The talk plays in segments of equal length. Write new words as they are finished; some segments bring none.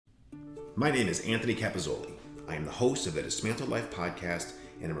My name is Anthony Capizzoli. I am the host of the Dismantled Life podcast,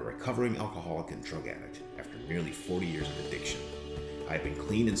 and I'm a recovering alcoholic and drug addict after nearly 40 years of addiction. I have been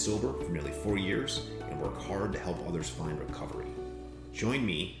clean and sober for nearly 4 years and work hard to help others find recovery. Join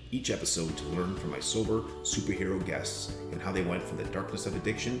me each episode to learn from my sober superhero guests and how they went from the darkness of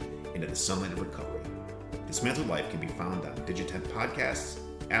addiction into the sunlight of recovery. Dismantled Life can be found on Digitent Podcasts,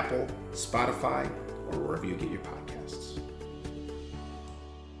 Apple, Spotify, or wherever you get your podcasts.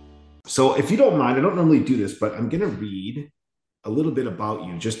 So if you don't mind, I don't normally do this, but I'm going to read a little bit about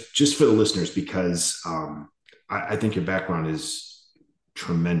you just for the listeners, because I think your background is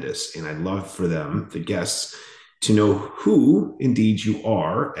tremendous. And I'd love for them, the guests, to know who indeed you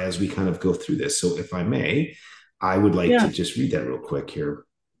are as we kind of go through this. So if I may, I would like to just read that real quick here.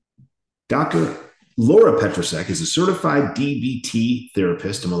 Dr. Laura Petracek is a certified DBT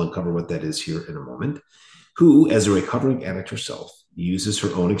therapist, and we'll uncover what that is here in a moment, who, as a recovering addict herself, uses her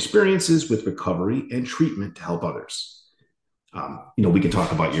own experiences with recovery and treatment to help others. We can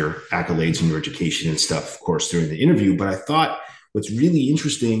talk about your accolades and your education and stuff, of course, during the interview, but I thought what's really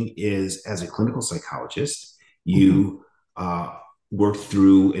interesting is, as a clinical psychologist, you worked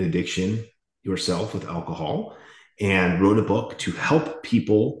through an addiction yourself with alcohol and wrote a book to help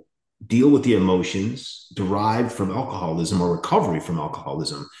people deal with the emotions derived from alcoholism or recovery from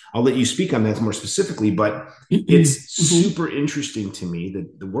alcoholism. I'll let you speak on that more specifically, but it's super interesting to me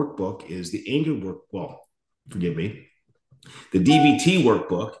that the workbook is the anger work. Well, forgive me. The DBT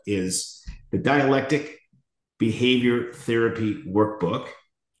workbook is the Dialectic Behavior Therapy Workbook.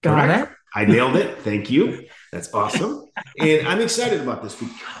 Got it. I nailed it. Thank you. That's awesome. And I'm excited about this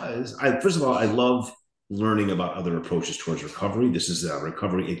because first of all, I love learning about other approaches towards recovery. This is a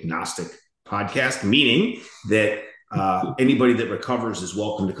recovery agnostic podcast, meaning that anybody that recovers is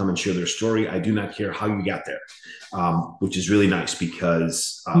welcome to come and share their story. I do not care how you got there, which is really nice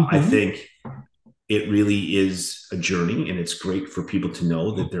because I think it really is a journey, and it's great for people to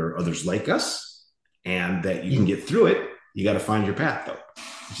know that there are others like us and that you can get through it. You got to find your path, though,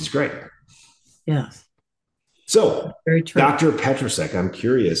 which is great. Yes. So, Dr. Petracek, I'm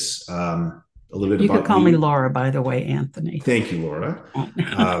curious a little bit you about could call me Laura, by the way, Anthony. Thank you, Laura. I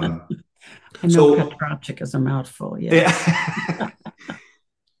know Petracek is a mouthful. Yeah.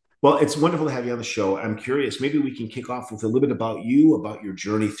 Well, it's wonderful to have you on the show. I'm curious, maybe we can kick off with a little bit about you, about your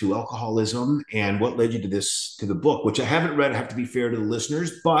journey through alcoholism and what led you to the book, which I haven't read. I have to be fair to the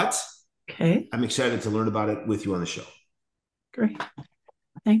listeners, but I'm excited to learn about it with you on the show. Great.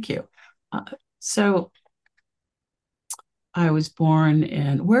 Thank you. So I was born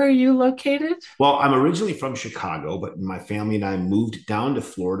in, where are you located? Well, I'm originally from Chicago, but my family and I moved down to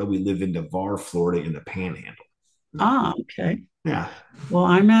Florida. We live in Navarre, Florida, in the Panhandle. Okay. Yeah. Well,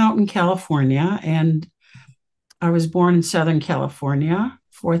 I'm out in California, and I was born in Southern California,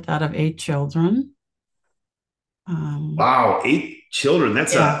 4th out of 8 children. Wow, 8 children.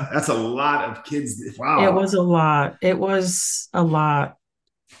 That's a lot of kids. Wow. It was a lot.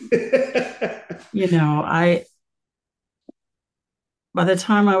 By the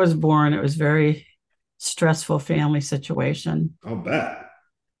time I was born, it was very stressful family situation. I'll bet.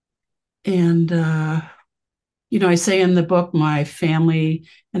 And, I say in the book, my family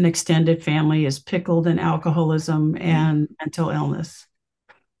and extended family is pickled in alcoholism and mental illness.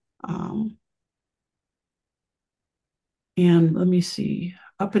 And let me see,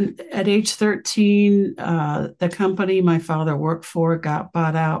 at age 13, the company my father worked for got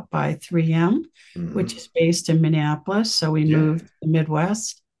bought out by 3M, which is based in Minneapolis. So we moved to the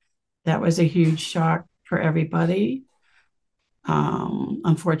Midwest. That was a huge shock for everybody.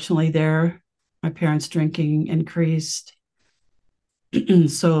 Unfortunately, my parents' drinking increased.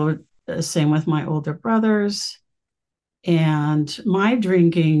 So same with my older brothers. And my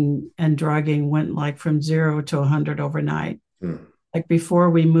drinking and drugging went like from 0 to 100 overnight. Like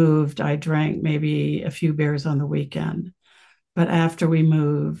before we moved, I drank maybe a few beers on the weekend. But after we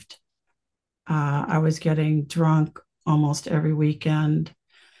moved, I was getting drunk almost every weekend.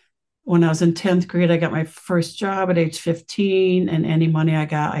 When I was in 10th grade, I got my first job at age 15, and any money I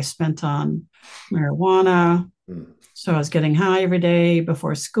got, I spent on marijuana. So I was getting high every day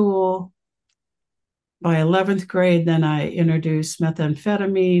before school. By 11th grade, then I introduced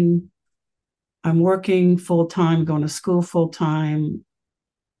methamphetamine. I'm working full-time, going to school full-time,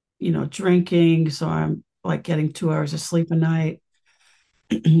 drinking. So I'm like getting 2 hours of sleep a night.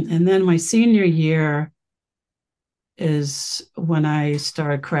 And then my senior year is when I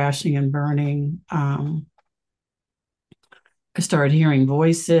started crashing and burning. I started hearing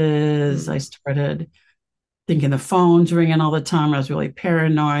voices. I started thinking the phone's ringing all the time. I was really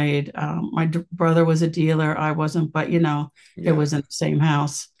paranoid. My brother was a dealer. I wasn't, but it was in the same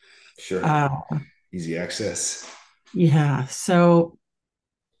house. Sure. Uh, Easy access. yeah. So,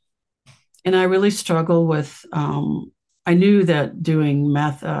 and I really struggle with, I knew that doing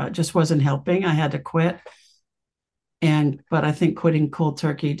meth just wasn't helping. I had to quit. But I think quitting cold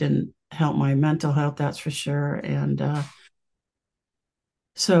turkey didn't help my mental health, that's for sure.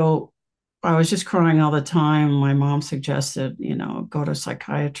 So I was just crying all the time. My mom suggested, go to a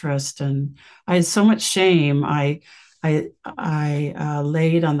psychiatrist, and I had so much shame. I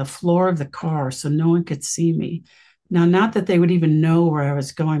laid on the floor of the car so no one could see me. Now, not that they would even know where I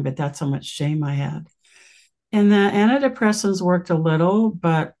was going, but that's how much shame I had. And the antidepressants worked a little,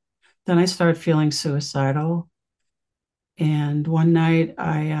 but then I started feeling suicidal. And one night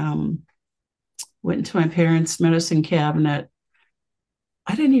I went into my parents' medicine cabinet.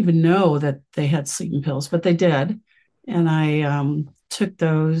 I didn't even know that they had sleeping pills, but they did. And I took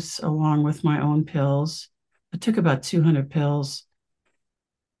those along with my own pills. I took about 200 pills.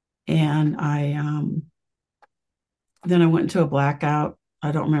 And then I went into a blackout.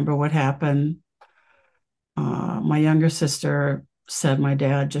 I don't remember what happened. My younger sister said my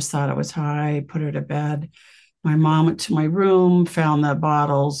dad just thought I was high, put her to bed. My mom went to my room, found the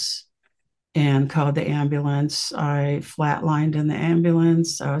bottles, and called the ambulance. I flatlined in the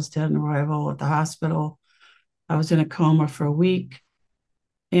ambulance. I was dead on arrival at the hospital. I was in a coma for a week.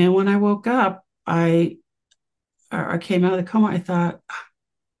 And when I woke up, I came out of the coma. I thought,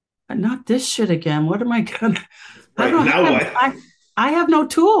 not this shit again. What am I gonna? I Right. don't Now have. what? I have no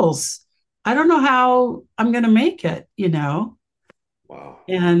tools. I don't know how I'm gonna make it. Wow.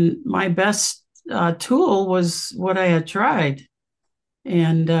 And my best tool was what I had tried.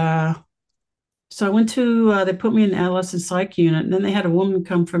 And so I went to. They put me in an adolescent psych unit, and then they had a woman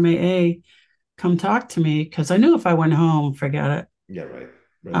come from AA come talk to me because I knew if I went home, forget it. Yeah, right.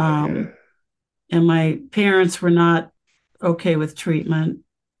 Right. I get Um, it. and my parents were not okay with treatment.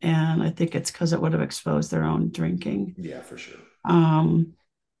 And I think it's because it would have exposed their own drinking. Yeah, for sure. Um,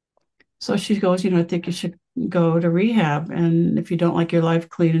 so she goes, I think you should go to rehab. And if you don't like your life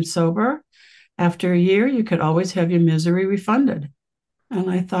clean and sober, after a year, you could always have your misery refunded.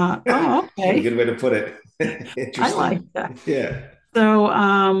 And I thought, oh, What a okay, good way to put it. I Interesting. like that. Yeah. So,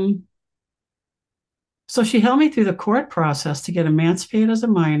 so she held me through the court process to get emancipated as a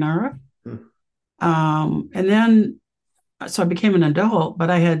minor. Hmm. And then so I became an adult, but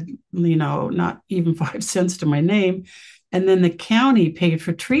I had, not even 5 cents to my name. And then the county paid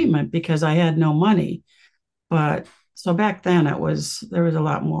for treatment because I had no money. But so back then there was a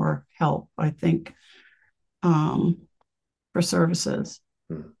lot more help, I think, um, for services.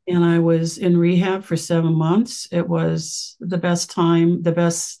 Hmm. And I was in rehab for 7 months. It was the best time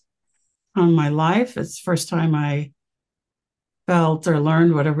of my life. It's the first time I felt or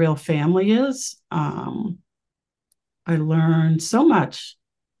learned what a real family is. I learned so much,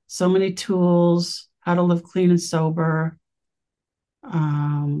 so many tools, how to live clean and sober.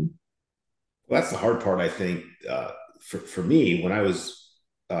 Um, Well, that's the hard part, I think, for me, when I was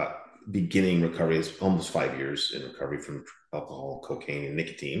uh, beginning recovery, is almost 5 years in recovery from alcohol, cocaine, and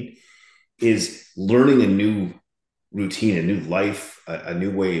nicotine, is learning a new routine, a new life, a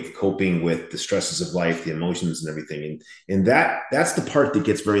new way of coping with the stresses of life, the emotions, and everything. And that's the part that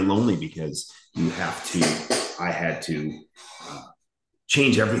gets very lonely because you have to. I had to uh,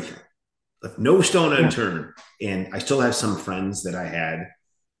 change everything, left no stone yeah, unturned. And I still have some friends that I had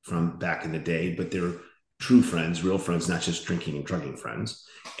from back in the day, but they're true friends, real friends, not just drinking and drugging friends.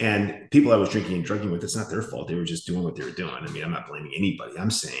 And people I was drinking and drugging with, it's not their fault. They were just doing what they were doing. I mean, I'm not blaming anybody. I'm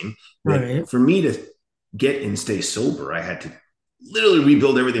saying that right. for me to get and stay sober, I had to literally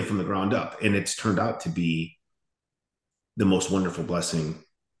rebuild everything from the ground up. And it's turned out to be the most wonderful blessing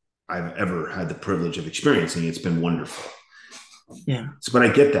I've ever had the privilege of experiencing. It's been wonderful. Yeah. So, but I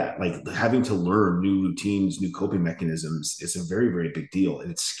get that. Like having to learn new routines, new coping mechanisms is a very, very big deal. And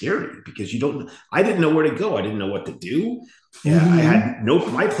it's scary because you don't, I didn't know where to go. I didn't know what to do. Yeah, I Mm-hmm. had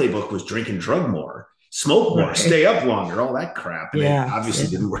my playbook was drink and drug more, smoke more, Right. stay up longer, all that crap. And it Yeah. obviously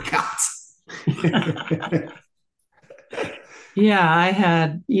didn't work out. Yeah. I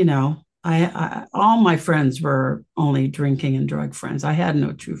had, all my friends were only drinking and drug friends. I had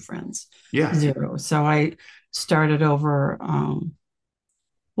no true friends, Yeah. zero. So I started over.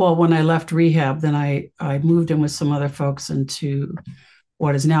 Well, when I left rehab, then I moved in with some other folks into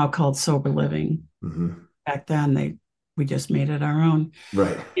what is now called sober living. Mm-hmm. Back then, we just made it our own.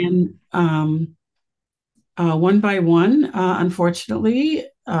 Right. And one by one, unfortunately,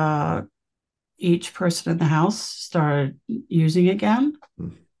 each person in the house started using again.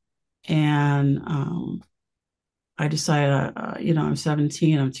 And I decided, I'm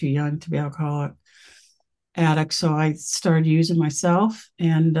 17, I'm too young to be alcoholic. addict, so I started using myself,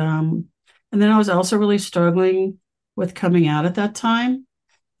 and then I was also really struggling with coming out at that time,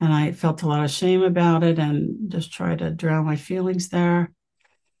 and I felt a lot of shame about it, and just tried to drown my feelings there.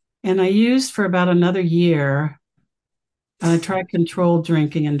 And I used for about another year, and I tried controlled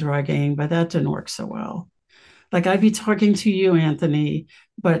drinking and drugging, but that didn't work so well. Like I'd be talking to you, Anthony,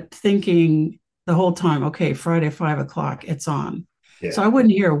 but thinking the whole time, okay, Friday, 5 o'clock, it's on. So Yeah. I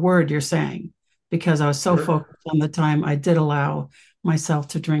wouldn't hear a word you're saying because I was so Sure. focused on the time I did allow myself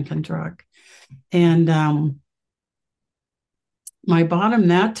to drink and drug. And my bottom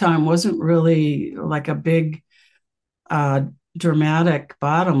that time wasn't really like a big, uh, dramatic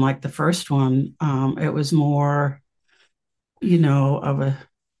bottom like the first one. It was more, of a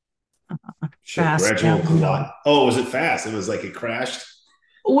Shit, fast gradual downhill. collide. Oh, was it fast? It was like it crashed.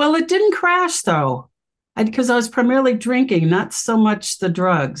 Well, it didn't crash though, because I was primarily drinking, not so much the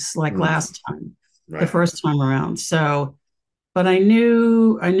drugs like Hmm. last time, the Right. first time around. So, but I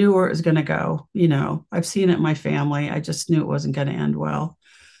knew where it was going to go. I've seen it in my family. I just knew it wasn't going to end well.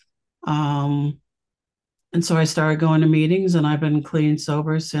 Um, and so I started going to meetings, and I've been clean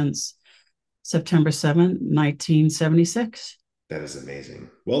sober since September 7th, 1976. That is amazing.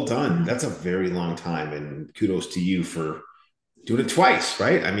 Well done. Yeah. That's a very long time, and kudos to you for doing it twice.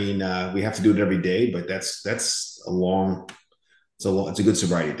 Right? I mean, we have to do it every day, but that's a long. It's a good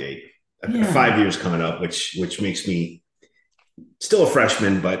sobriety date. Yeah. 5 years coming up, which makes me still a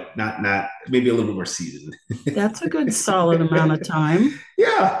freshman, but not maybe a little bit more seasoned. That's a good solid amount of time.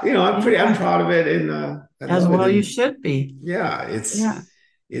 Yeah, I'm Yeah. proud of it, and I As love it. well you And should be. yeah, Yeah.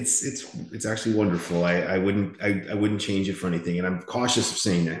 it's actually wonderful. I wouldn't change it for anything. And I'm cautious of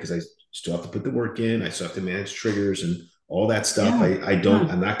saying that because I still have to put the work in. I still have to manage triggers and all that stuff. Yeah. Yeah.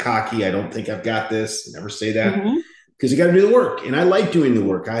 I'm not cocky. I don't think I've got this. I never say that Hmm. because you got to do the work. And I like doing the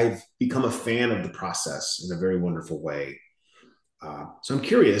work. I've become a fan of the process in a very wonderful way. So I'm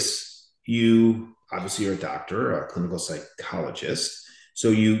curious. You obviously you're a doctor, a clinical psychologist. So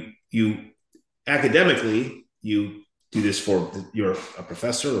you academically you do this for you're a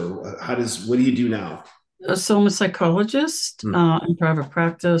professor, or what do you do now? So I'm a psychologist Hmm. in private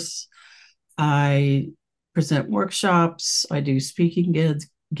practice. I present workshops. I do speaking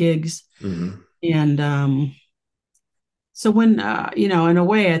gigs. Mm-hmm. And so when, in a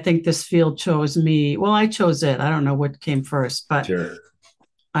way, I think this field chose me. Well, I chose it. I don't know what came first, but Sure.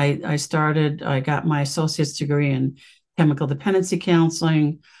 I got my associate's degree in chemical dependency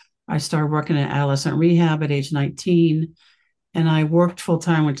counseling. I started working in adolescent rehab at age 19. And I worked full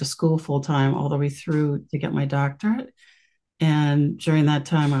time, went to school full time all the way through to get my doctorate. And during that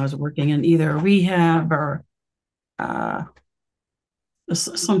time, I was working in either a rehab or uh,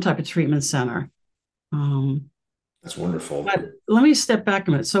 some type of treatment center. Um, That's wonderful. but let me step back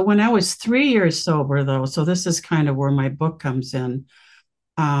a minute. So when I was 3 years sober, though, so this is kind of where my book comes in.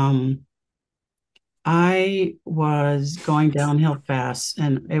 Um, I was going downhill fast,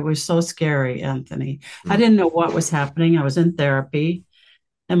 and it was so scary, Anthony. I Mm. didn't know what was happening. I was in therapy,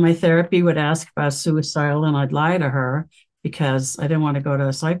 and my therapy would ask if I was suicidal, and I'd lie to her because I didn't want to go to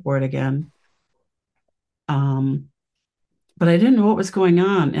a psych ward again. Um, but I didn't know what was going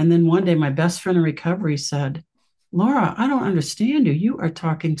on. And then one day, my best friend in recovery said, Laura, I don't understand you. You are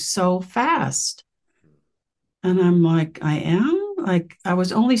talking so fast. And I'm like, I am? Like, I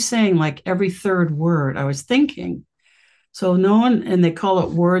was only saying like every third word I was thinking. So no one, and they call it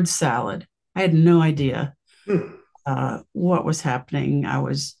word salad. I had no idea Mm. what was happening.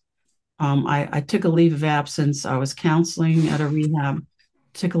 I took a leave of absence. I was counseling at a rehab,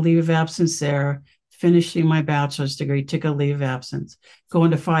 took a leave of absence there, finishing my bachelor's degree, took a leave of absence,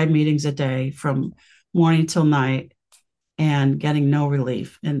 going to 5 meetings a day from morning till night and getting no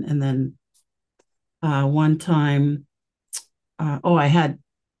relief. And then one time, I had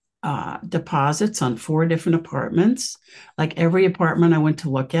deposits on 4 different apartments. Like every apartment I went to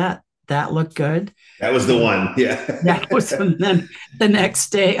look at, that looked good. That was the one. That Yeah. was, and then the next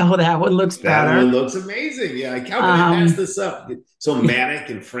day, oh, that one looks That better. one looks amazing. Yeah. How can I pass Um, this up? So manic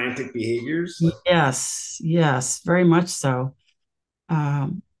and frantic behaviors. Like, yes, yes, very much so.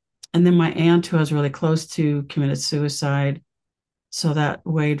 Um, and then my aunt, who I was really close to, committed suicide. So that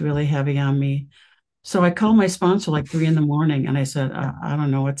weighed really heavy on me. So I called my sponsor like 3 in the morning, and I said, I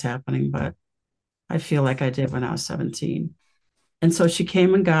don't know what's happening, but I feel like I did when I was 17. And so she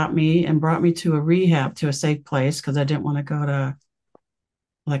came and got me and brought me to a rehab, to a safe place, because I didn't want to go to,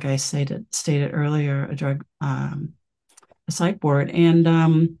 like I stated earlier, a psych ward.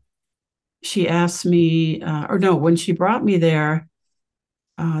 And she asked me, or no, when she brought me there,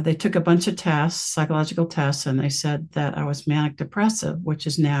 they took a bunch of tests, psychological tests, and they said that I was manic depressive, which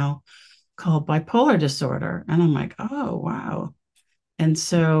is now called bipolar disorder. And I'm like, oh, wow. And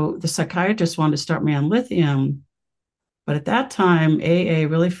so the psychiatrist wanted to start me on lithium. But at that time, AA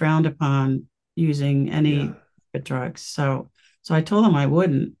really frowned upon using Yeah. any drugs. So I told them I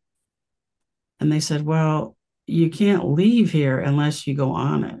wouldn't. And they said, well, you can't leave here unless you go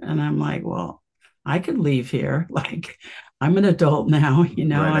on it. And I'm like, well, I could leave here. Like, I'm an adult now, Right.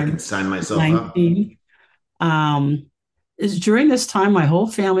 I can I'm sign myself up. 19. Um, is during this time, my whole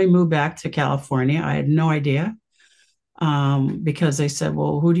family moved back to California. I had no idea because they said,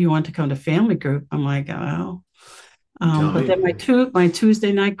 well, who do you want to come to family group? I'm like, oh. You tell But me. then my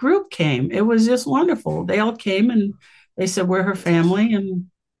Tuesday night group came. It was just wonderful. They all came and they said, we're her That's awesome. family. And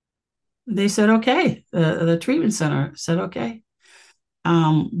they said, okay. The treatment center said, okay.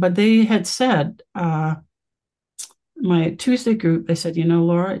 But they had said, my Tuesday group, they said,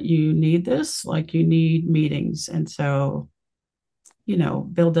 Laura, you need this, like you need meetings. And so,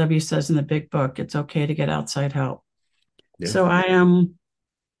 Bill W. says in the big book, it's okay to get outside help. Yeah. So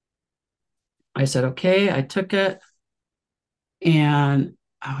I said, okay, I took it and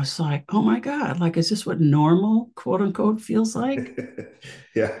I was like, oh my God, like, is this what normal, quote unquote, feels like?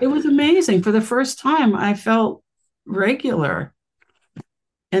 Yeah. It was amazing. For the first time, I felt regular.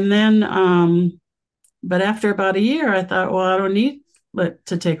 And then, but after about a year, I thought, well, I don't need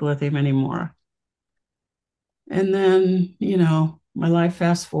to take lithium anymore. And then, my life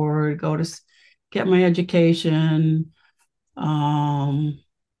fast forward, go to get my education, um,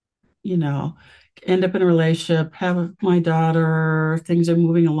 you know, end up in a relationship, have my daughter, things are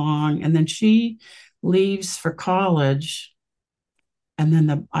moving along. And then she leaves for college. And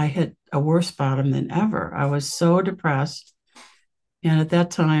then I hit a worse bottom than ever. I was so depressed. And at that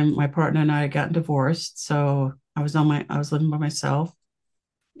time, my partner and I had gotten divorced. So I was living by myself.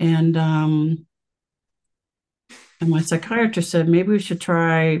 And and my psychiatrist said, maybe we should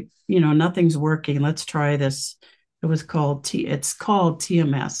try, nothing's working. Let's try this. It's called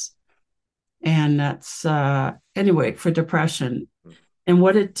TMS. And that's anyway for depression. And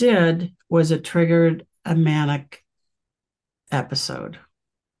what it did was it triggered a manic episode,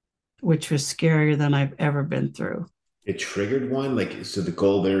 which was scarier than I've ever been through. It triggered one. Like, so the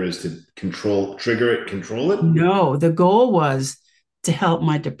goal there is to trigger it, control it. No, the goal was to help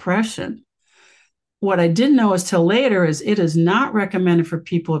my depression. What I didn't know is till later is it is not recommended for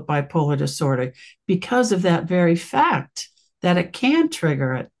people with bipolar disorder because of that very fact that it can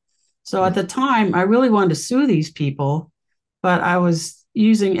trigger it. So at Hmm. the time, I really wanted to sue these people, but I was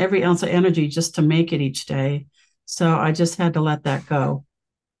using every ounce of energy just to make it each day. So I just had to let that go.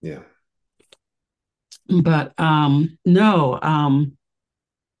 Yeah. But no,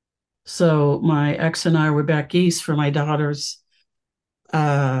 so my ex and I were back east for my daughter's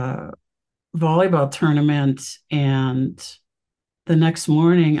uh, volleyball tournament. And the next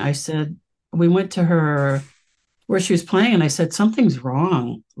morning, we went to her where she was playing, and I said, something's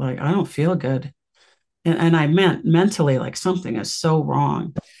wrong. Like, I don't feel good. And I meant mentally, like, something is so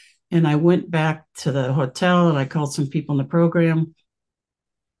wrong. And I went back to the hotel and I called some people in the program.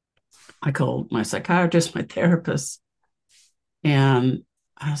 I called my psychiatrist, my therapist, and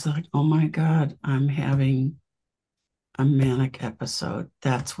I was like, oh my God, I'm having a manic episode.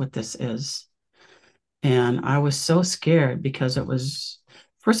 That's what this is. And I was so scared because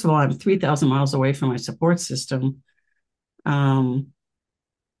first of all, I'm 3,000 miles away from my support system. Um,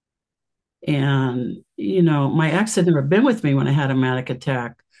 and, my ex had never been with me when I had a manic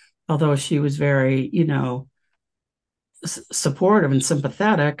attack, although she was very, supportive and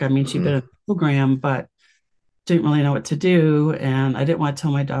sympathetic. I mean, she'd been in Hmm. the program, but didn't really know what to do. And I didn't want to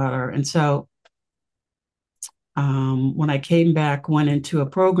tell my daughter. And so when I came back, went into a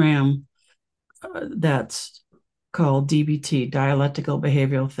program that's called DBT, Dialectical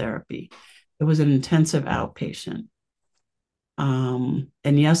Behavioral Therapy. It was an intensive outpatient. And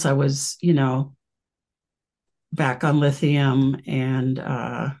yes, I was, back on lithium. And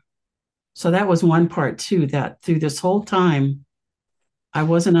so that was one part too, that through this whole time, I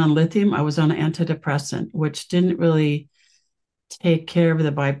wasn't on lithium, I was on an antidepressant, which didn't really take care of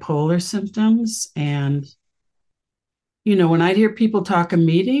the bipolar symptoms. And, when I'd hear people talk in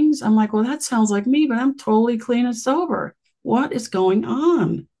meetings, I'm like, well, that sounds like me, but I'm totally clean and sober. What is going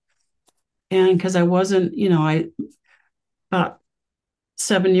on? And because I wasn't, about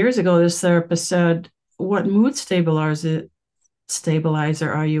 7 years ago, this therapist said, what mood stabilizer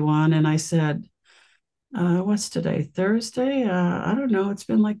are you on? And I said, what's today? Thursday? I don't know. It's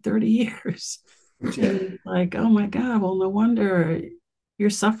been like 30 years. Yeah. And like, oh my God, well, no wonder you're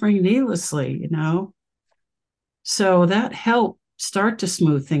suffering needlessly. So that helped start to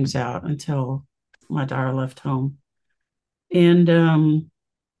smooth things out until my daughter left home. And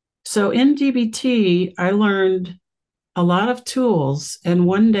So in DBT, I learned a lot of tools. And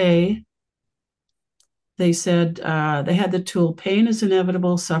one day they said they had the tool pain is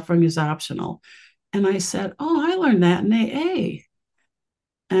inevitable, suffering is optional. And I said, oh, I learned that in AA.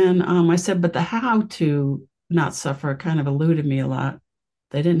 And I said, but the how to not suffer kind of eluded me a lot.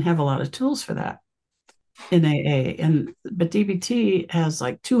 They didn't have a lot of tools for that in AA. But DBT has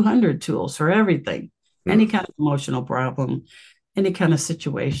like 200 tools for everything, any Hmm. kind of emotional problem, any kind of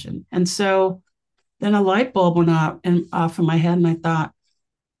situation. And so then a light bulb went off in my head, and I thought,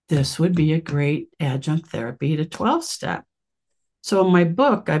 this would be a great adjunct therapy to 12 step. So in my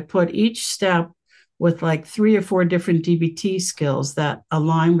book, I put each step with like 3 or 4 different DBT skills that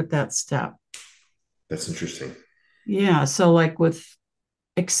align with that step. That's interesting. Yeah. So, like with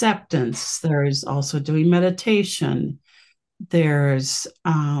acceptance, there's also doing meditation, there's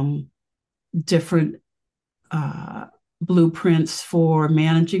different uh, blueprints for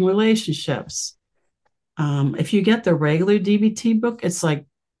managing relationships. If you get the regular DBT book, it's like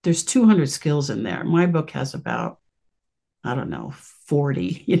there's 200 skills in there. My book has about, I don't know,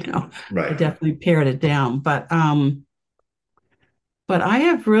 40, I Right. definitely pared it down. But I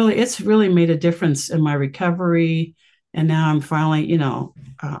have really, it's really made a difference in my recovery. And now I'm finally,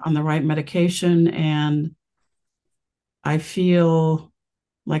 on the right medication. And I feel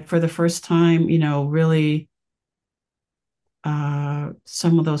like for the first time, really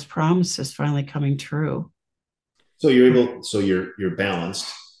some of those promises finally coming true. So you're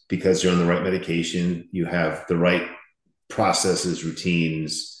balanced because you're on the right medication. You have the right processes,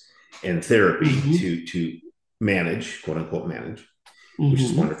 routines, and therapy Mm-hmm. to manage, quote unquote, manage, which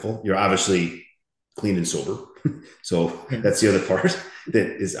is Mm-hmm. wonderful. You're obviously clean and sober. So Yeah. that's the other part that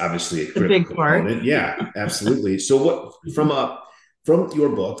is obviously a The critical big part. component. Yeah, absolutely. So what from your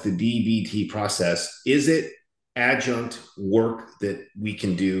book, the DBT process, is it adjunct work that we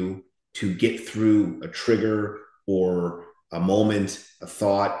can do to get through a trigger or a moment, a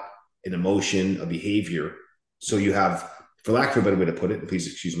thought, an emotion, a behavior? So you have, for lack of a better way to put it, and please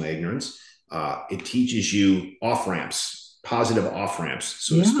excuse my ignorance, it teaches you off ramps, positive off ramps,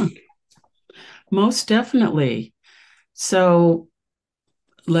 so to Yeah, speak. most definitely. So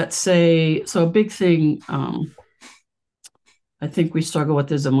let's say, so a big thing I think we struggle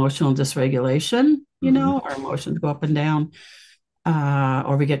with is emotional dysregulation. Mm-hmm. Our emotions go up and down,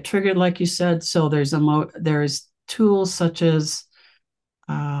 or we get triggered, like you said. So there's tools such as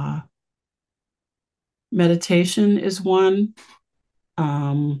uh, meditation is one.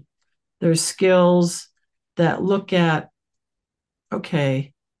 Um, there's skills that look at,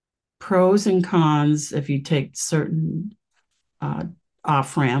 okay, pros and cons if you take certain uh,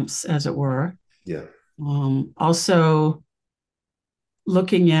 off ramps, as it were. Yeah. Also,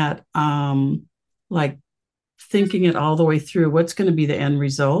 looking at like thinking it all the way through, what's going to be the end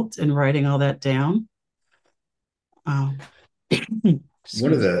result, and writing all that down. Um,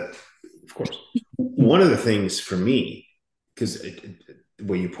 One of excuse the, of course, me. one of the things for me, because the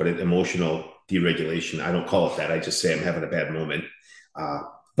way you put it, emotional deregulation, I don't call it that. I just say I'm having a bad moment. Uh,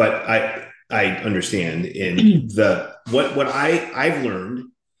 but I understand in the what I've learned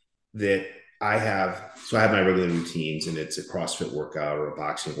that I have. So I have my regular routines, and it's a CrossFit workout or a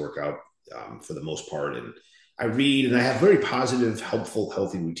boxing workout for the most part, and I read and I have very positive, helpful,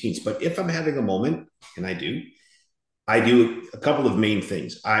 healthy routines. But if I'm having a moment, and I do a couple of main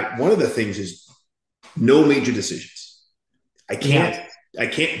things. One of the things is no major decisions. I Yes, can't I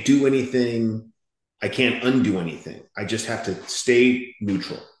can't do anything. I can't undo anything. I just have to stay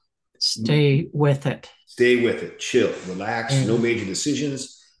neutral, stay with it. stay with it, chill, relax. No Yeah. major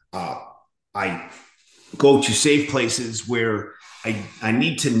decisions. I go to safe places where I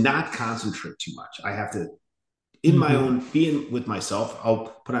need to not concentrate too much. I have to in my Mm-hmm. own being with myself.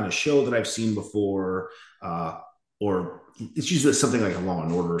 I'll put on a show that I've seen before, uh, or it's usually something like a Law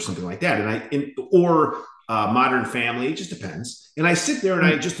and Order or something like that, or Modern Family. It just depends. And I sit there and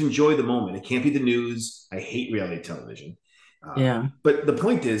I just enjoy the moment. It can't be the news. I hate reality television. Uh, Yeah. but the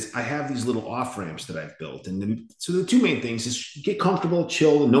point is, I have these little off ramps that I've built, and so the two main things is get comfortable,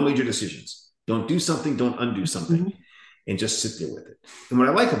 chill, and no major decisions. Don't do something, don't undo something, Mm-hmm. and just sit there with it. And what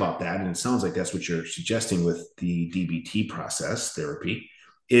I like about that, and it sounds like that's what you're suggesting with the DBT process therapy,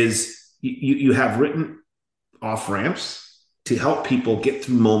 is you have written off ramps to help people get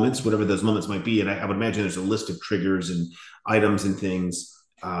through moments, whatever those moments might be. And I would imagine there's a list of triggers and items and things.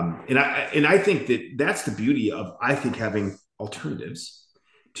 And I think that that's the beauty of, I think, having alternatives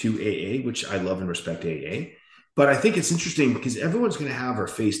to AA, which I love and respect AA. But I think it's interesting because everyone's going to have or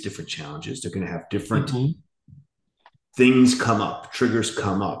face different challenges. They're going to have different Mm-hmm. things come up, triggers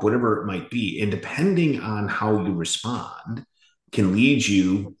come up, whatever it might be. And depending on how you respond, can lead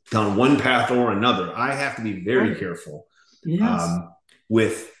you down one path or another. I have to be very Right. careful Yes. um,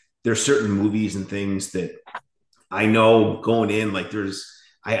 with there's certain movies and things that I know going in, like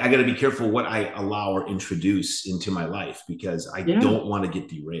I got to be careful what I allow or introduce into my life because I Yeah. don't want to get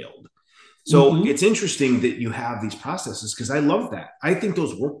derailed. So Mm-hmm. it's interesting that you have these processes because I love that. I think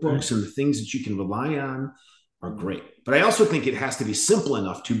those Right. workbooks and the things that you can rely on are great. But I also think it has to be simple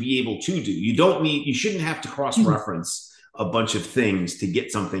enough to be able to do. You shouldn't have to cross Mhm. reference a bunch of things to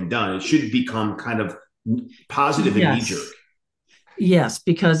get something done. It should become kind of positive and knee jerk. Yes. Yes,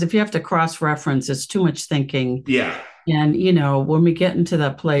 because if you have to cross reference, it's too much thinking. Yeah. And, when we get into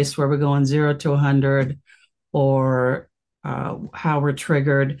that place where we're going 0 to 100 or how we're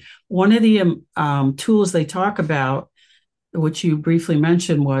triggered, one of the tools they talk about, which you briefly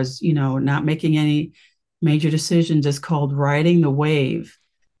mentioned, was, not making any major decisions, is called riding the wave.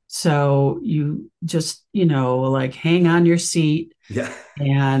 So you just, like hang on your seat Yeah.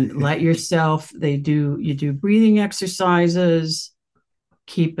 and let yourself, you do breathing exercises,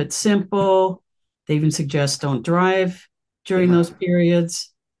 keep it simple. They even suggest don't drive during Yeah. those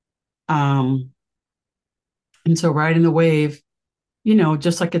periods. Um, and so riding the wave,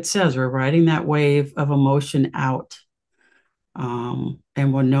 just like it says, we're riding that wave of emotion out.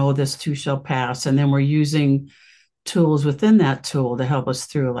 And we'll know this too shall pass. And then we're using tools within that tool to help us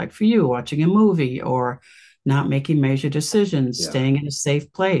through, like for you, watching a movie or not making major decisions, Yeah. staying in a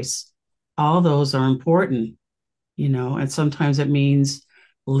safe place. All those are important, and sometimes it means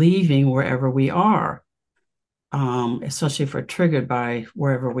leaving wherever we are, especially if we're triggered by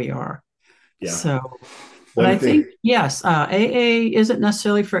wherever we are. Yeah. So, but One I thing. think, yes, AA isn't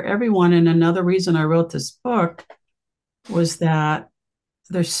necessarily for everyone. And another reason I wrote this book was that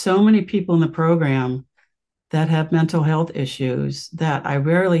there's so many people in the program that have mental health issues that I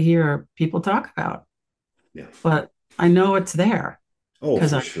rarely hear people talk about, Yeah. but I know it's there Oh,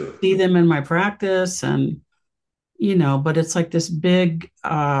 because for I sure. see them in my practice, and but it's like this big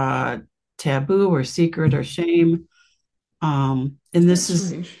taboo or secret or shame. And That's this is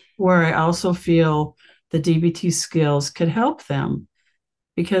strange. where I also feel the DBT skills could help them,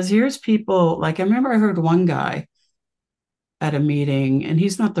 because here's people, like, I remember I heard one guy at a meeting, and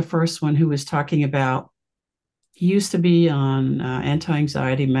he's not the first one, who was talking about he used to be on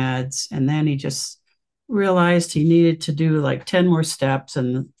anti-anxiety meds, and then he just realized he needed to do like 10 more steps,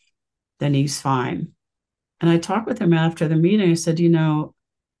 and then he's fine. And I talked with him after the meeting. I said,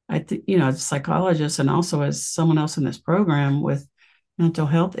 I think, as a psychologist and also as someone else in this program with mental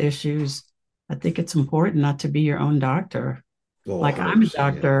health issues, I think it's important not to be your own doctor. Oh, Like, I'm a 100%.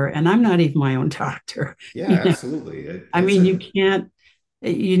 Yeah. doctor and I'm not even my own doctor. Yeah, You know, absolutely. I That's mean, you can't,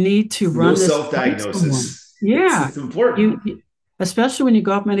 you need to no run this by someone. self-diagnosis. Yeah. It's important. You, especially when you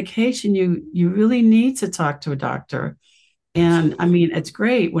go off medication, you really need to talk to a doctor. And I Absolutely. mean, it's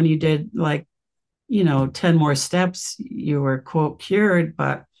great when you did like, 10 more steps, you were quote cured,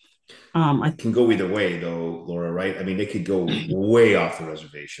 but I Can go either way though, Laura, right? I mean, it could go way off the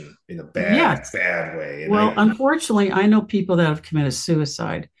reservation in a bad, yes. bad way. And Well, unfortunately, I know people that have committed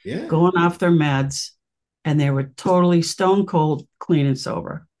suicide yeah, going off their meds, and they were totally stone cold, clean and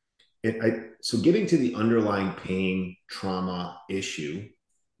sober. so getting to the underlying pain, trauma issue,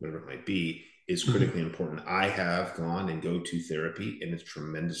 whatever it might be, is Mhm. critically important. I have gone and go to therapy, and it's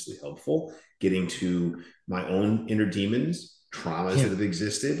tremendously helpful. Getting to my own inner demons, traumas Yeah. that have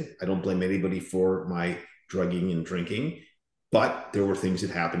existed. I don't blame anybody for my drugging and drinking, but there were things that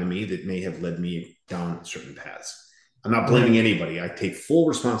happened to me that may have led me down certain paths. I'm not blaming Right. anybody. I take full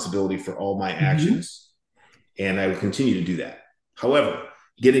responsibility for all my Mhm. actions, and I will continue to do that. However,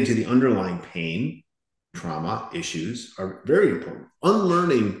 getting to the underlying pain, trauma issues are very important.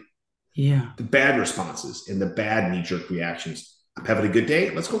 Unlearning Yeah. the bad responses and the bad knee jerk reactions. I'm having a good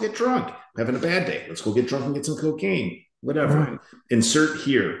day. Let's go get drunk. I'm having a bad day. Let's go get drunk and get some cocaine, whatever. Right. Insert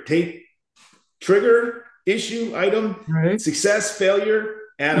here. Take trigger, issue, item, Right. success, failure,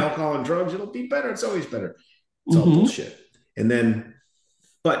 add alcohol and drugs. It'll be better. It's always better. It's all Hmm. bullshit. And then,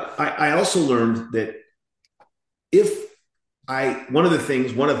 but I also learned that if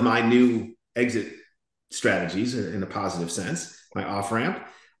one of my new exit strategies in a positive sense, my off ramp,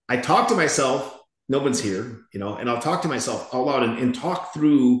 I talk to myself, no one's here, and I'll talk to myself out loud and talk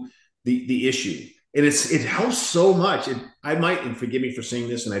through the issue. And it helps so much. I might, and forgive me for saying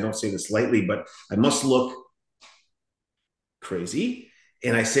this, and I don't say this lightly, but I must look crazy.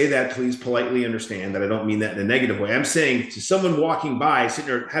 And I say that, please politely understand that I don't mean that in a negative way. I'm saying to someone walking by, sitting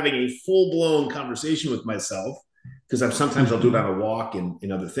there having a full blown conversation with myself, because sometimes I'll do it Hmm. on a walk and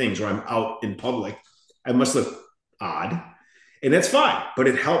in other things, or I'm out in public. I must look odd, and that's fine. But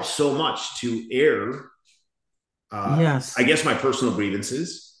it helps so much to air I Yes. guess my personal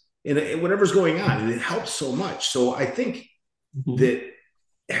grievances and whatever's going on, and it helps so much. So I think Mhm. that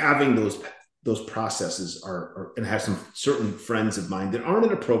having those processes are and have some certain friends of mine that aren't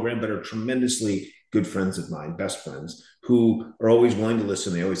in a program but are tremendously good friends of mine, best friends, who are always willing to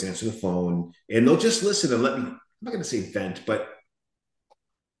listen. They always answer the phone and they'll just listen and let me, I'm not going to say vent, but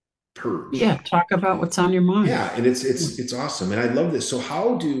Yeah, purge. talk about what's on your mind. Yeah, and it's awesome, and I love this. So,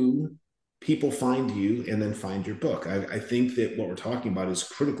 how do people find you and then find your book? I think that what we're talking about is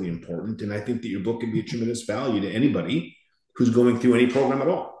critically important, and I think that your book can be a tremendous value to anybody who's going through any program at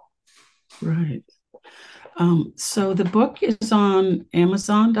all. Right. So the book is on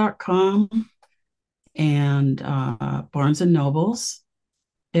Amazon.com and Barnes and Nobles.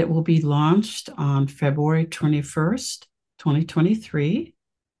 It will be launched on February 21st, 2023.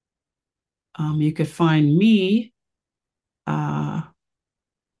 You could find me, well,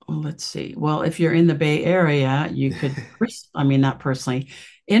 let's see. Well, if you're in the Bay Area, you could, I mean, not personally,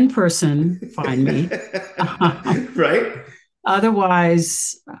 in person, find me. Right?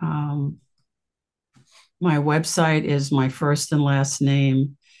 Otherwise, my website is my first and last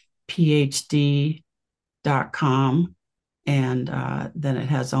name, phd.com. And then it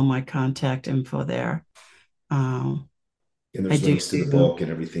has all my contact info there. Um, And I there's do, links to the book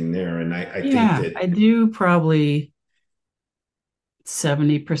and everything there. And I think yeah, that I do probably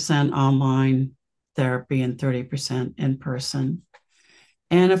 70% online therapy and 30% in person.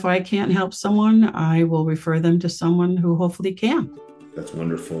 And if I can't help someone, I will refer them to someone who hopefully can. that's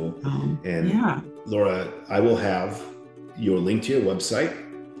wonderful. And Yeah, Laura, I will have your link to your website,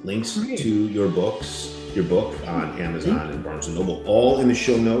 links to great. your book on Thank Amazon and Barnes and Noble, all in the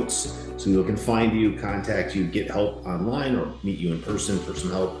show notes, so people can find you, contact you, get help online, or meet you in person for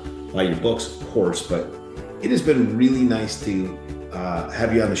some help. Buy your books, of course. But it has been really nice to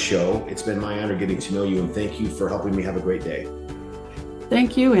have you on the show. It's been my honor getting to know you, and thank you for helping me have a great day.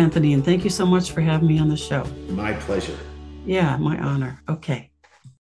 Thank you, Anthony, and thank you so much for having me on the show. My pleasure. Yeah, my honor. Okay.